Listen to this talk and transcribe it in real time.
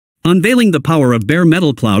Unveiling the power of bare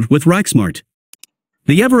metal cloud with Raksmart.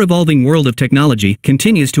 The ever-evolving world of technology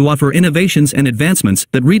continues to offer innovations and advancements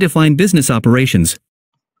that redefine business operations.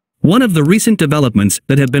 One of the recent developments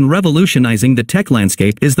that have been revolutionizing the tech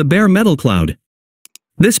landscape is the bare metal cloud.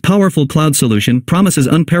 This powerful cloud solution promises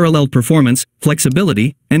unparalleled performance,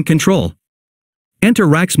 flexibility, and control. Enter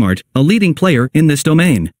Raksmart, a leading player in this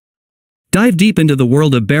domain. Dive deep into the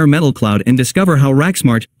world of bare metal cloud and discover how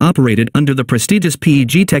Raksmart, operated under the prestigious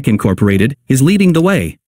PEG Tech Incorporated, is leading the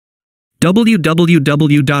way.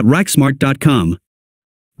 www.raksmart.com.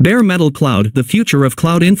 Bare metal cloud, the future of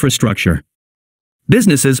cloud infrastructure.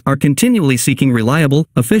 Businesses are continually seeking reliable,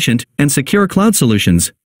 efficient, and secure cloud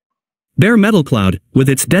solutions. Bare metal cloud, with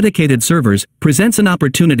its dedicated servers, presents an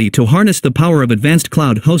opportunity to harness the power of advanced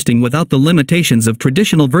cloud hosting without the limitations of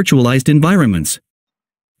traditional virtualized environments.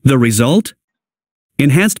 The result?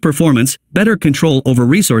 Enhanced performance, better control over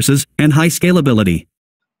resources, and high scalability.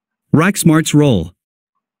 Raksmart's role.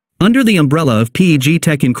 Under the umbrella of PEG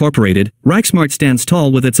Tech Incorporated, Raksmart stands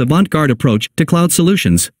tall with its avant-garde approach to cloud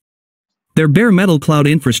solutions. Their bare metal cloud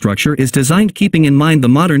infrastructure is designed keeping in mind the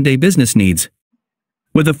modern-day business needs.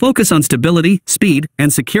 With a focus on stability, speed,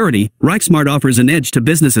 and security, Raksmart offers an edge to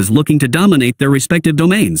businesses looking to dominate their respective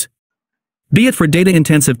domains. Be it for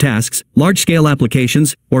data-intensive tasks, large-scale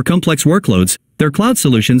applications, or complex workloads, their cloud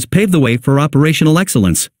solutions pave the way for operational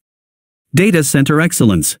excellence. Data center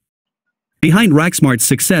excellence. Behind Raksmart's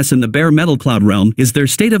success in the bare metal cloud realm is their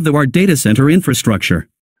state-of-the-art data center infrastructure.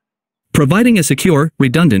 Providing a secure,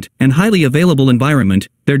 redundant, and highly available environment,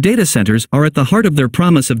 their data centers are at the heart of their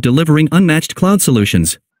promise of delivering unmatched cloud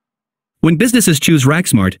solutions. When businesses choose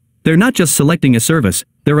Raksmart, they're not just selecting a service,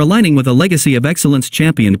 they're aligning with a legacy of excellence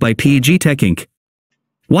championed by PEG Tech Inc.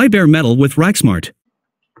 Why bare metal with Raksmart?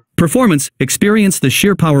 Performance. Experience the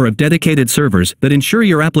sheer power of dedicated servers that ensure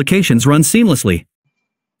your applications run seamlessly.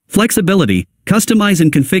 Flexibility. Customize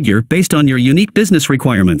and configure based on your unique business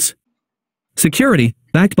requirements. Security.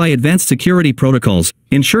 Backed by advanced security protocols,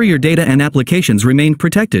 ensure your data and applications remain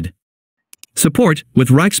protected. Support. With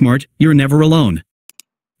Raksmart, you're never alone.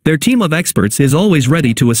 Their team of experts is always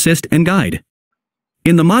ready to assist and guide.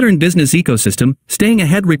 In the modern business ecosystem, staying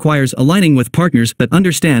ahead requires aligning with partners that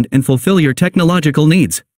understand and fulfill your technological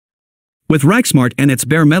needs. With Raksmart and its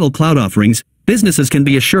bare metal cloud offerings, businesses can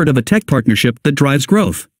be assured of a tech partnership that drives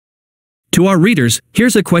growth. To our readers,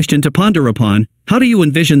 here's a question to ponder upon: how do you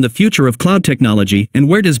envision the future of cloud technology, and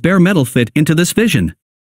where does bare metal fit into this vision?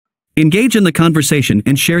 Engage in the conversation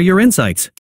and share your insights.